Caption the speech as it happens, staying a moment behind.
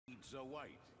So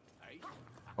wait, eh?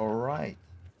 Alright.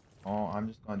 Oh, I'm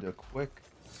just gonna do a quick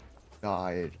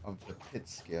guide of the pit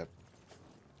skip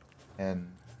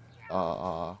and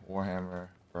Warhammer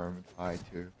Vermintide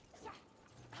 2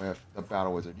 with the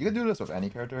Battle Wizard. You can do this with any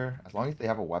character as long as they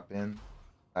have a weapon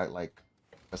that like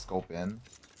a scope in,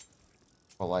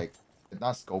 but like it's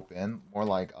not scope in, more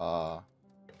like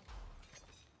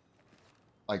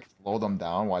slow them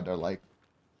down while they're like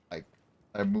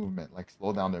their movement, like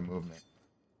slow down their movement.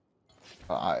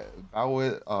 Battle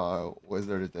with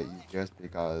Wizard is the easiest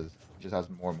because it just has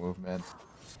more movement,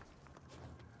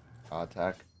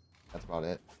 attack. That's about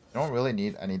it. You don't really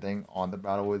need anything on the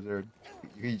Battle Wizard.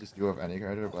 You can just do it with any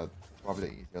character, but it's probably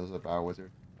the easiest as a Battle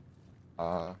Wizard.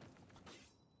 Uh,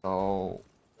 so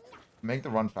to make the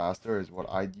run faster is what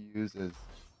I'd use is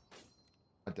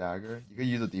a dagger. You could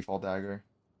use a default dagger,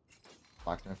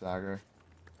 blacksmith dagger.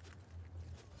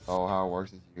 So how it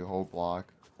works is you hold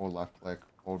block, hold left click,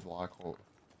 hold block, hold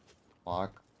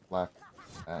block, left,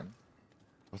 and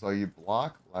so you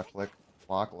block, left click,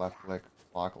 block, left click,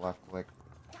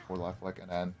 hold left click, and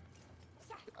then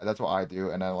that's what I do.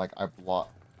 And then like I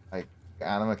block, like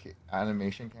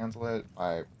animation cancel it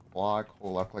by block,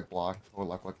 hold left click, block, hold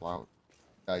left click, block.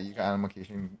 You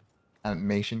can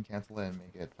animation cancel it and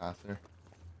make it faster.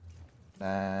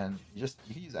 Then you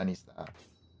can use any staff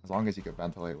as long as you can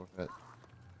ventilate with it.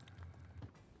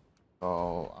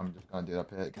 So I'm just gonna do the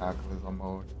pit Cataclysm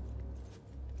mode.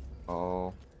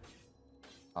 So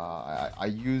I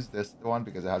use this one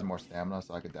because it has more stamina,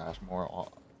 so I could dash more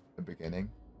at the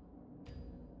beginning.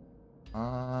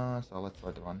 So let's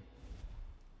start the run.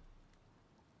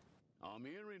 I'm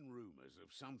hearing rumours of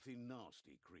something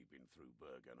nasty creeping through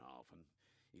Bergenhafen.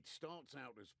 It starts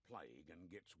out as plague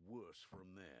and gets worse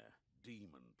from there.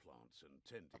 Demon plants and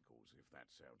tentacles, if that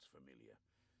sounds familiar.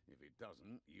 If it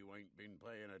doesn't, you ain't been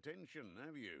paying attention,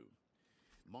 have you?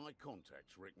 My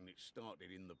contacts reckon it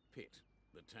started in the pit,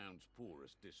 the town's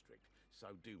poorest district. So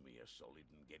do me a solid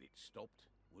and get it stopped,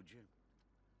 would you?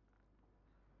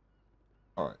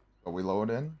 All right, so we load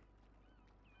in.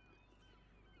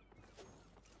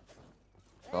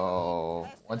 So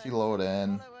once you load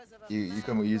in, you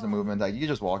can use the movement tech. You can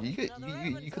just walk. You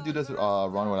could do this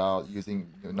run without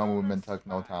using no movement tech,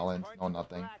 no talent, no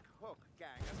nothing.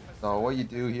 So what you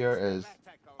do here is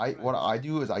I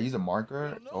do is I use a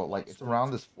marker. So like it's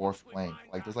around this fourth plank.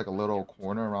 Like there's like a little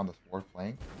corner around this fourth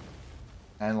plank.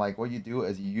 And like what you do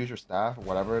is you use your staff,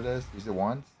 whatever it is, use it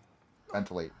once,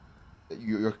 ventilate.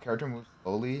 Your character moves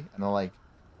slowly, and then like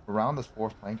around this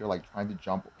fourth plank, you're like trying to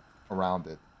jump around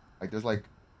it. Like there's like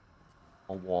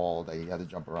a wall that you have to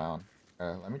jump around.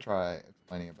 Let me try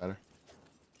explaining it better.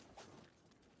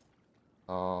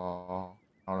 I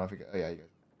don't know if you get. Oh yeah, you guys.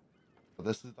 So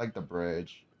this is like the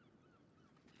bridge,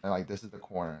 and like this is the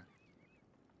corner.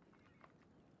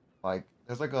 Like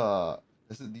there's like a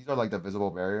these are like the visible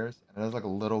barriers, and there's like a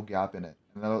little gap in it.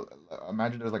 And then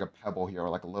imagine there's like a pebble here or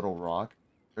like a little rock.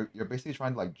 You're basically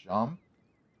trying to like jump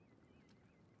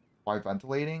while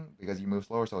ventilating because you move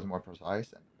slower, so it's more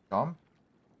precise. And jump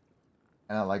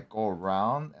and then like go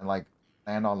around and like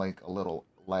land on like a little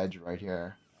ledge right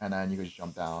here, and then you can just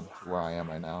jump down to where I am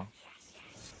right now.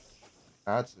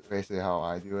 That's basically how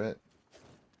I do it,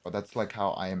 but that's like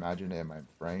how I imagine it in my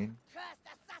brain.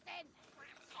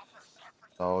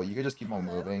 So you could just keep on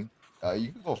moving.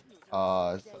 You could go.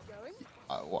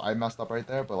 Well, I messed up right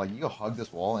there, but like you could hug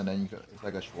this wall, and then you could. It's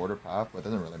like a shorter path, but it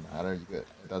doesn't really matter. You could.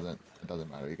 It doesn't. It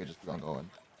doesn't matter. You could just keep on going.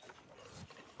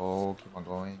 Oh, keep on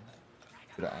going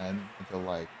to the end until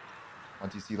like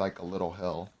once you see like a little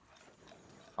hill.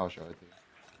 I'll show it to you.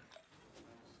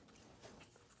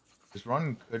 This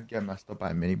run could get messed up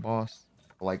by a mini boss.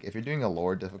 But, like if you're doing a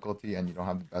lower difficulty and you don't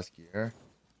have the best gear,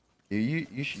 you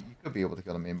could be able to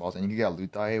kill the main boss, and you can get a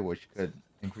loot die, which could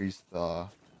increase the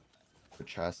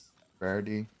chest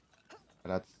rarity. But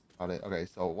that's about it. Okay,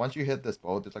 so once you hit this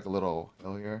boat, there's like a little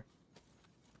hill here.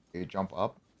 You jump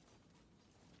up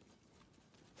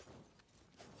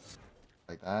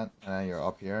like that, and then you're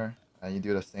up here, and you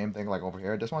do the same thing like over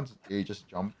here. This one's you just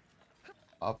jump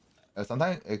up.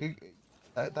 Sometimes it could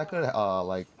that could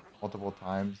like multiple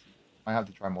times. You might have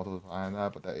to try multiple times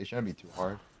that, but it shouldn't be too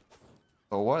hard.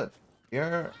 So what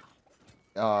here?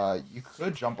 You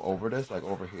could jump over this like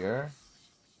over here,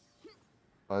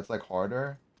 but it's like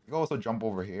harder. You can also jump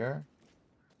over here,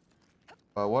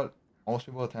 but what most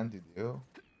people tend to do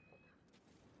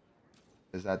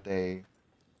is that they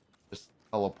just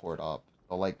teleport up.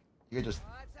 So like you could just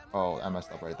oh I messed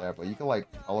up right there, but you could like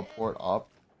teleport up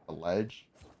the ledge.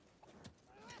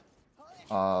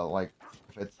 Like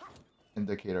if it's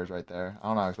indicators right there. I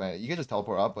don't know how to explain it. You could just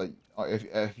teleport up, but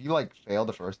if you like fail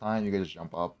the first time, you could just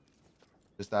jump up.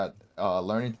 Just that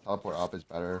learning to teleport up is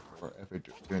better for if you're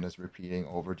doing this repeating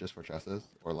over just for chesses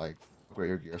or like upgrade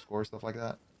your gear score, stuff like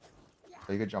that.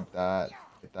 So you could jump that,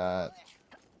 hit that,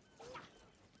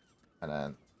 and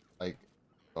then like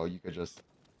so you could just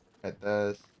hit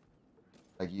this.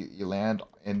 Like you land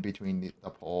in between the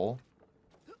pole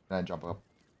and then jump up,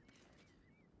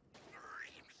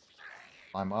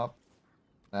 climb up.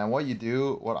 And what you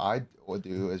do, what I would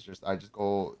do is just I just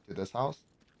go to this house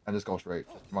and just go straight.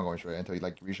 Just keep on going straight until you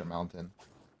like reach a mountain.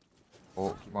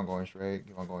 Oh, keep on going straight,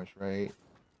 keep on going straight.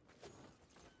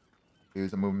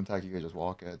 Use a movement tech, you can just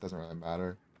walk it. It doesn't really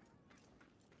matter.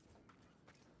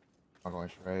 Keep on going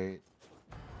straight.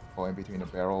 Go in between the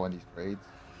barrel and these crates.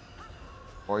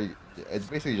 Or it's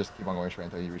basically just keep on going straight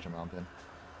until you reach a mountain.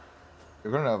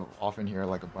 You're gonna often hear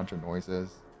like a bunch of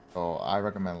noises. So I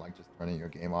recommend like just turning your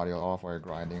game audio off while you're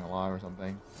grinding a lot or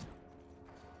something.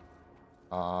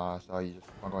 So you just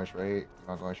keep on going straight, keep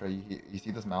on going straight. You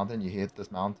see this mountain, you hit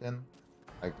this mountain,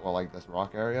 like well like this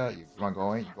rock area, you keep on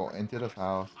going, you go into this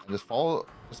house and just follow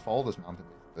this mountain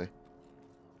basically.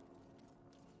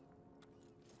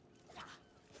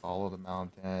 Follow the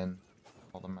mountain,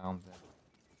 follow the mountain.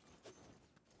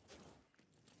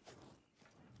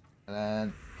 And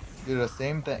then do the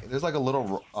same thing. There's like a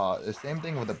little the same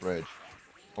thing with the bridge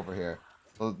over here.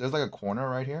 So there's like a corner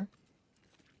right here.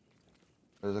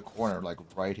 There's a corner like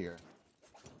right here.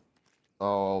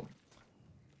 So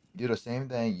you do the same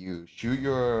thing. You shoot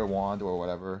your wand or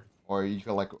whatever, or you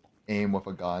can like aim with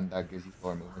a gun that gives you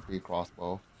slower movement speed,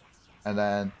 crossbow, and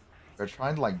then you're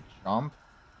trying to like jump.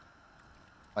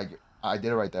 Like I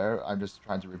did it right there. I'm just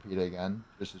trying to repeat it again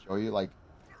just to show you. Like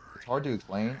it's hard to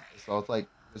explain. So it's like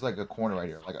there's like a corner right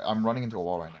here. Like I'm running into a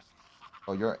wall right now.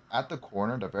 So you're at the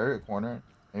corner, the very corner,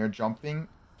 and you're jumping.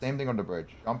 Same thing on the bridge.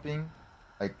 Jumping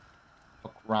like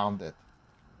around it.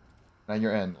 And then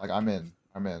you're in. Like I'm in.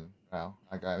 I'm in now.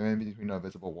 Like I'm in between the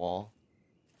visible wall.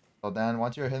 So then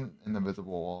once you're in the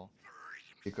visible wall,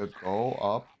 you could go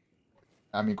up.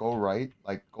 I mean go right.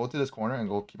 Like go to this corner and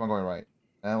go keep on going right.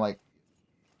 And then like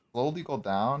slowly go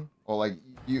down. Or like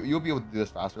you'll be able to do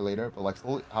this faster later, but like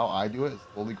slowly how I do it is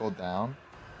slowly go down.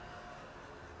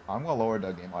 I'm gonna lower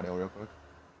the game audio real quick.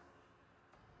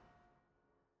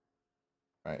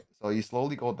 Right. So you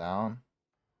slowly go down.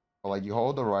 So like you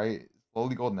hold the right,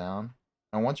 slowly go down,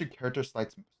 and once your character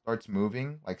starts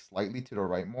moving like slightly to the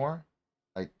right more,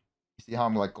 like you see how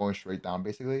I'm like going straight down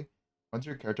basically. Once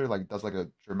your character like does like a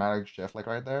dramatic shift like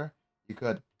right there, you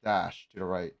could dash to the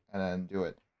right and then do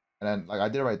it. And then like I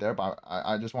did it right there, but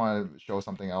I just want to show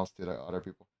something else to the other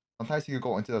people. Sometimes you could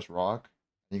go into this rock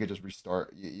and you could just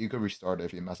restart. You could restart it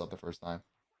if you mess up the first time.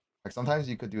 Like sometimes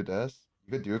you could do this.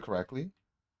 You could do it correctly.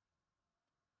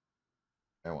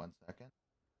 Okay, 1 second.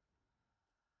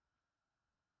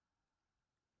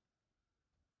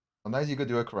 Sometimes you could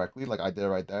do it correctly, like I did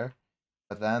right there.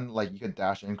 But then like you could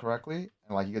dash incorrectly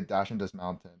and like you could dash in this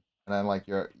mountain. And then like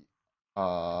you're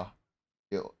uh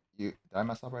you did I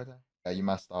mess up right there? Yeah, you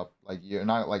messed up. Like you're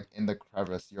not like in the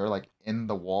crevice, you're like in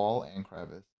the wall and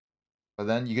crevice. But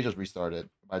then you could just restart it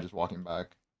by just walking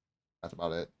back. That's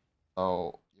about it.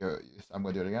 So I'm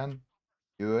gonna do it again.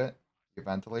 Do it. You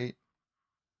ventilate.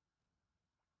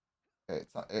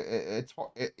 It's not, it's hard.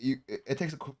 It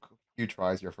takes a few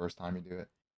tries your first time you do it.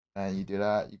 And you do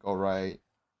that, you go right,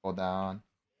 go down.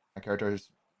 My character has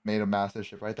made a massive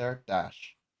shift right there.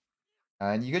 Dash.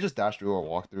 And you can just dash through or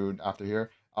walk through after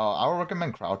here. I would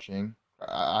recommend crouching.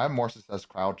 I have more success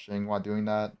crouching while doing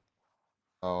that.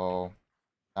 So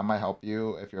that might help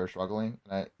you if you're struggling.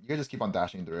 You can just keep on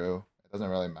dashing through. It doesn't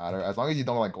really matter. As long as you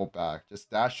don't like go back. Just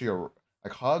dash to your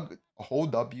like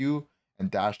hold W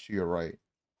and dash to your right.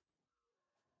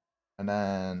 And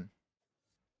then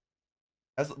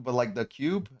but like the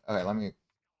cube, okay,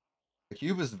 the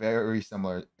cube is very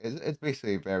similar. It's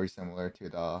basically very similar to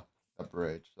the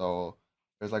bridge. So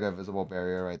there's like a visible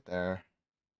barrier right there.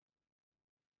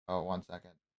 Oh, 1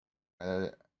 second. Uh,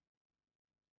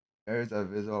 there's a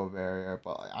visible barrier,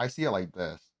 but I see it like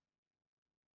this,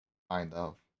 kind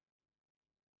of,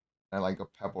 and like a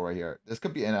pebble right here. This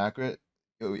could be inaccurate.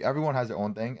 Everyone has their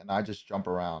own thing, and I just jump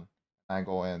around and I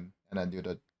go in and then do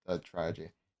the strategy.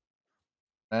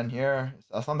 And here,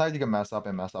 sometimes you can mess up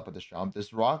with this jump.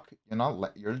 This rock,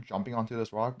 you're jumping onto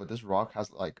this rock, but this rock has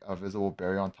like a visible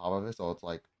barrier on top of it, so it's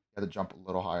like you have to jump a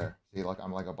little higher. See, like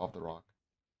I'm like above the rock.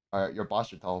 All right, your boss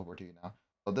should teleport to you now.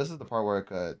 So this is the part where it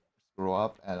could screw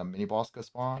up and a mini boss could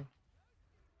spawn.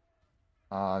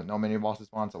 No mini bosses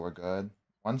spawn, so we're good.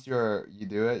 Once you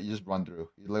do it, you just run through.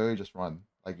 You literally just run.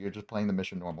 Like you're just playing the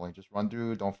mission normally. Just run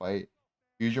through, don't fight.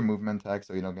 Use your movement tech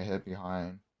so you don't get hit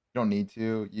behind. You don't need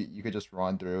to. You could just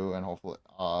run through and hopefully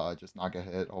just not get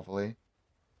hit, hopefully.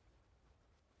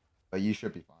 but you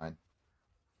should be fine.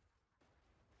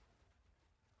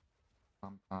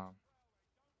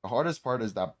 The hardest part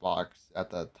is that box at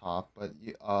the top, but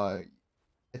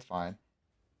it's fine.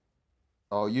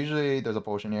 So usually there's a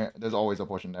potion here. There's always a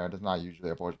potion there. There's not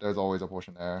usually a potion. There's always a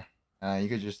potion there, and you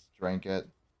could just drink it.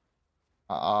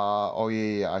 Oh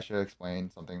yeah, I should explain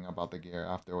something about the gear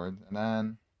afterwards. And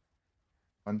then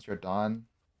once you're done,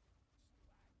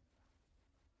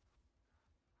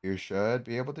 you should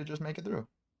be able to just make it through.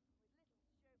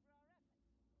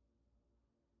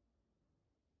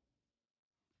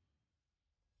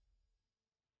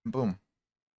 Boom.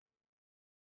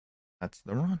 That's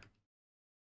the run.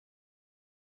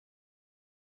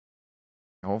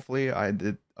 Hopefully I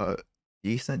did a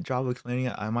decent job explaining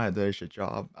it. I might have done a shit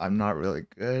job. I'm not really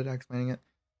good at explaining it.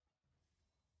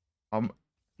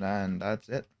 Then that's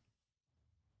it.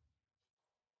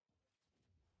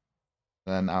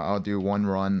 Then I'll do one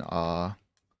run.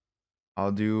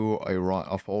 I'll do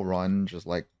a full run, just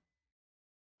like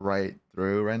right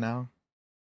through right now.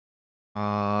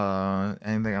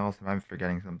 Anything else? If I'm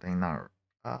forgetting something, not.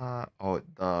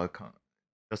 Oh,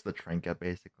 just the trinket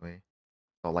basically.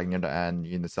 So like near the end,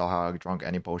 you can tell how I drunk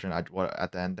any potion. At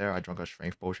the end there, I drunk a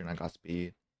strength potion. I got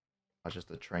speed. That's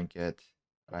just a trinket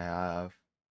that I have.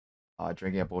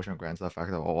 Drinking a potion grants the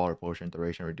effect of all water potion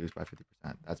duration reduced by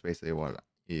 50%. That's basically what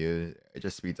you use. It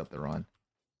just speeds up the run.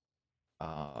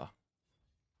 Uh,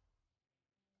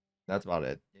 that's about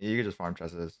it. You can just farm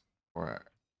chests for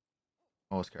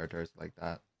most characters like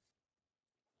that.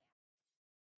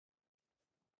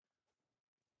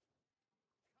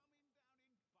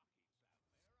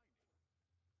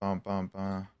 Bum bum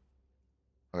bum.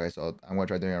 Okay, so I'm gonna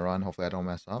try doing a run. Hopefully I don't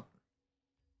mess up.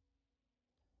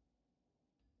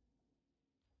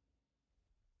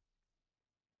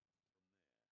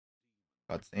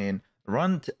 Cutscene.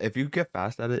 Run. If you get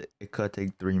fast at it, it could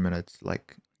take 3 minutes,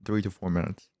 like 3 to 4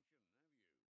 minutes.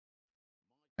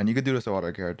 And you could do this with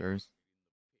other characters.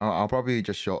 I'll probably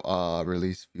just show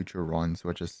release future runs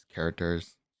with just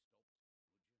characters.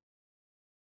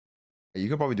 You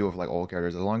could probably do it with like all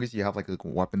characters as long as you have like a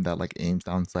weapon that like aims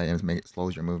down sight and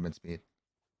slows your movement speed.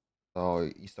 So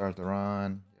you start to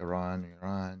run, you run, you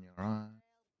run, you run.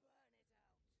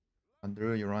 Run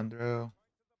through, you run through.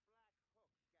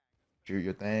 Shoot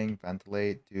your thing,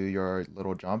 ventilate, do your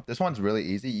little jump. This one's really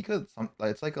easy. You could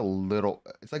it's like a little,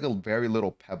 it's like a very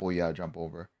little pebble you gotta jump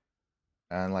over.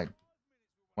 And like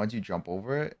once you jump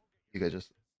over it, you could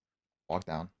just walk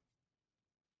down.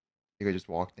 You could just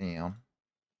walk down.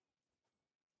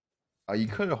 You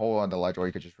could hold on the ledge or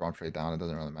you could just drop straight down. It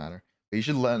doesn't really matter. But you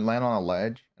should land on a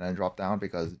ledge and then drop down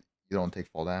because you don't take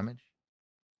fall damage.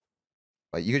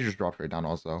 But you could just drop straight down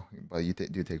also, but you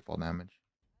do take fall damage.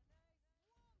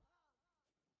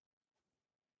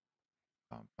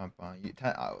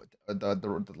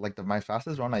 My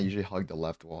fastest run, I usually hug the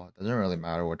left wall. It doesn't really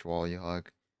matter which wall you hug.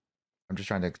 I'm just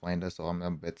trying to explain this, so I'm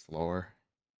a bit slower.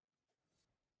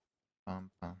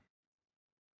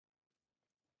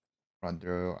 Run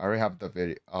through. I already have the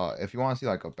video. If you want to see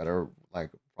like a better, like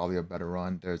probably a better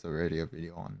run, there's already a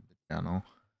video on the channel.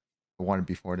 The one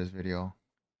before this video.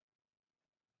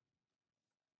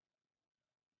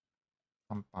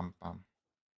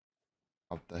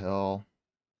 Up the hill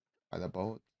by the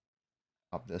boat.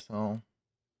 Up this hill.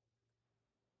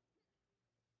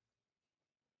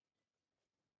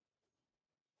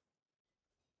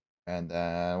 And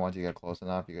then once you get close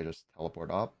enough, you can just teleport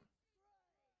up.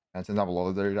 And since I'm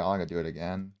low there, I'm gonna do it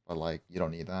again. But like, you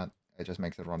don't need that. It just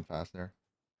makes it run faster.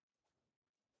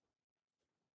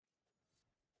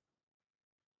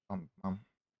 Um, um.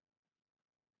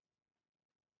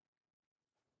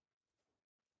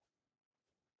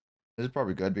 This is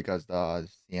probably good because the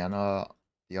Sienna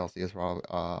DLC is probably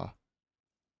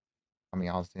coming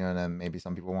out soon, and maybe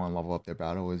some people want to level up their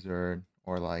battle wizard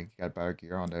or like get better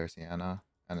gear on their Sienna,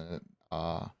 and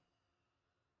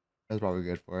that's probably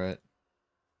good for it.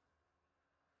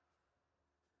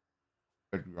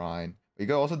 Good grind. But you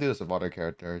could also do this with other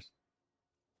characters.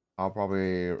 I'll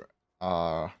probably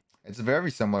uh it's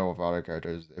very similar with other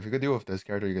characters. If you could do it with this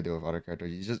character, you could do it with other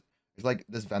characters. You just it's like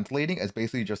this ventilating is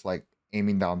basically just like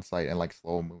aiming down sight and like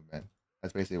slow movement.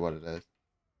 That's basically what it is.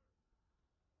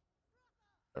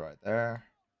 Right there.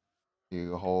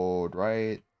 You hold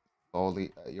right,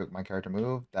 slowly. My character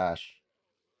move, dash,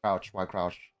 crouch. Why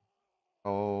crouch?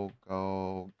 Go,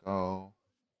 go, go,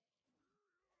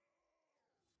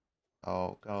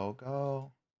 go, go,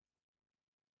 go.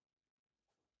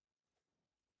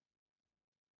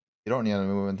 You don't need a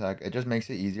movement tech. It just makes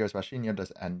it easier, especially near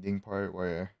this ending part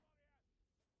where,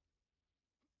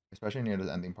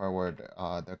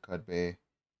 there could be.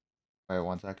 Wait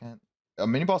 1 second. a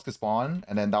mini boss could spawn,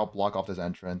 and then that'll block off this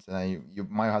entrance, and then you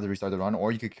might have to restart the run,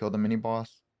 or you could kill the mini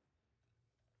boss.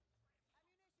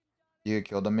 You could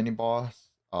kill the mini boss.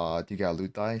 To get a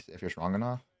loot dice if you're strong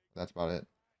enough. That's about it.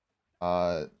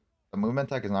 Uh, the movement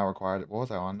tech is not required. What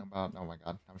was I on about? Oh my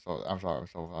god, I'm so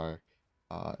sorry.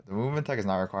 The movement tech is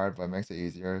not required, but it makes it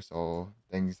easier, so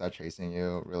things that chasing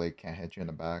you really can't hit you in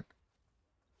the back.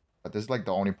 But this is like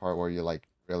the only part where you like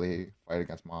really fight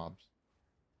against mobs.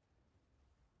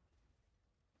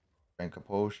 Drink a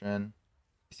potion.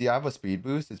 See, I have a speed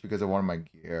boost. It's because of one of my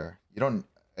gear. You don't.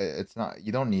 It's not.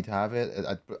 You don't need to have it.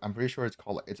 I'm pretty sure it's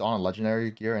called. It's on a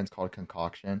legendary gear and it's called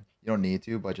concoction. You don't need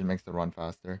to, but it just makes the run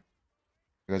faster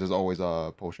because there's always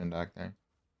a potion back there.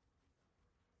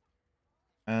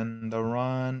 And the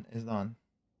run is done.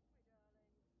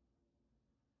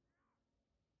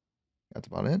 That's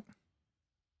about it.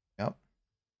 Yep.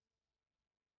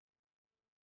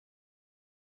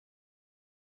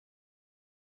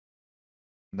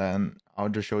 Then I'll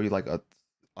just show you like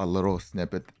a little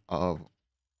snippet of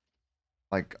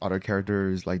like other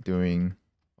characters like doing.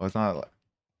 Well, it's not.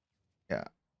 Yeah.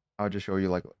 I'll just show you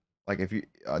like if you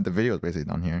the video is basically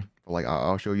done here. But like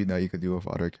I'll show you that you could do with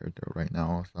other character right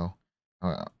now. So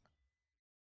I'm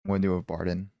gonna do with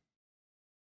Barden.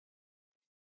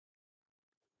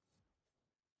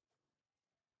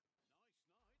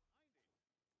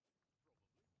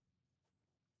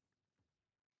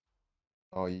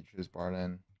 So you choose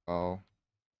Barden. Go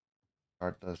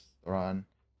start this run.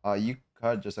 You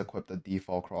could just equip the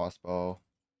default crossbow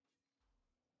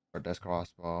or this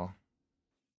crossbow.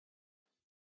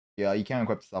 Yeah, you can't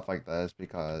equip stuff like this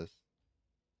because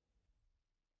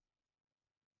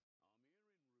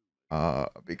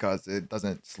it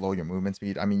doesn't slow your movement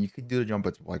speed. I mean, you could do the jump,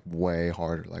 but it's like way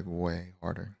harder, like way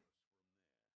harder.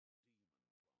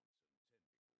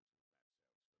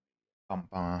 Bum,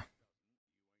 bum.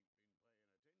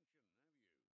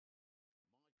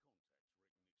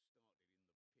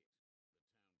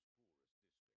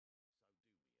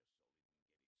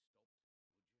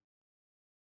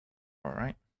 All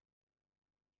right,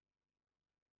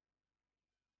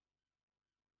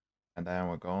 and then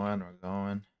we're going, we're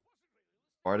going.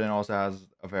 Barden also has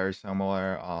a very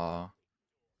similar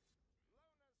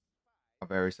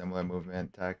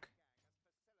movement tech.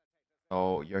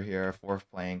 So you're here, fourth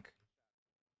plank,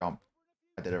 jump.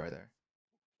 I did it right there.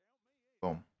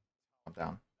 Boom, jump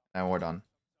down, and we're done.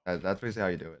 That's basically how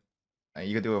you do it. And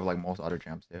you could do it with like most other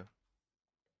champs too.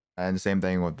 And the same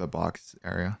thing with the box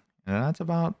area. And that's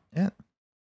about it.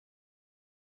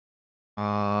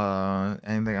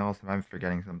 Anything else? If I'm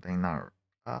forgetting something, not.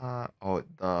 Oh,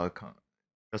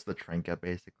 just the trinket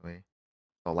basically.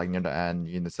 So like near the end,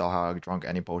 you can sell how I drunk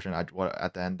any potion. At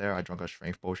the end there, I drunk a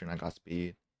strength potion. I got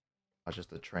speed. That's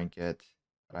just a trinket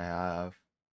that I have.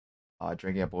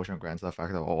 Drinking a potion grants the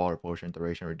effect of all water potion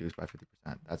duration reduced by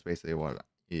 50%. That's basically what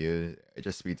you use. It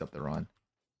just speeds up the run.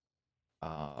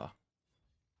 Uh,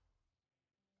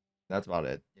 that's about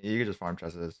it. You can just farm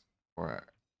chesses for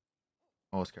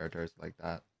most characters like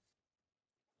that.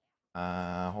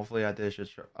 Hopefully I did a shit.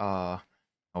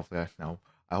 Hopefully I no.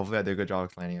 Hopefully I did a good job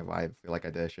explaining it. But I feel like I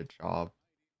did a shit job.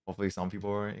 Hopefully some people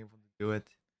were able to do it.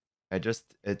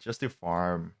 It's just to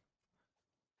farm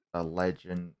a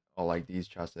legend or like these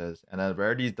chesses, and then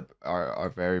rarities are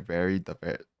very varied.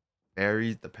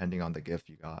 Varies depending on the gift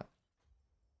you got.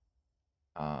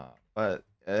 But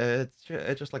it's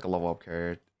just like a level up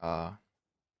character.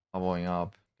 Leveling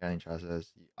up, getting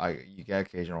chesses. You get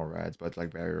occasional reds, but it's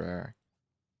like very rare,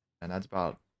 and that's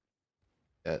about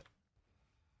it.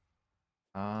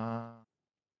 Uh,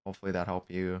 Hopefully that helped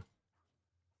you.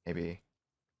 Maybe.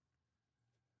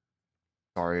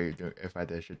 Sorry if I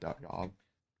did a shit job.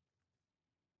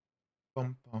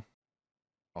 Bum, bum.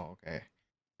 Oh, okay.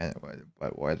 And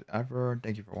but whatever.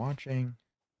 Thank you for watching.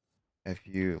 If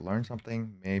you learned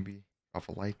something, maybe drop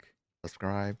a like,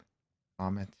 subscribe,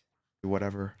 comment, do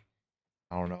whatever.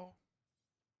 I don't know.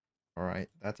 All right,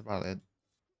 that's about it.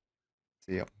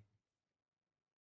 See ya.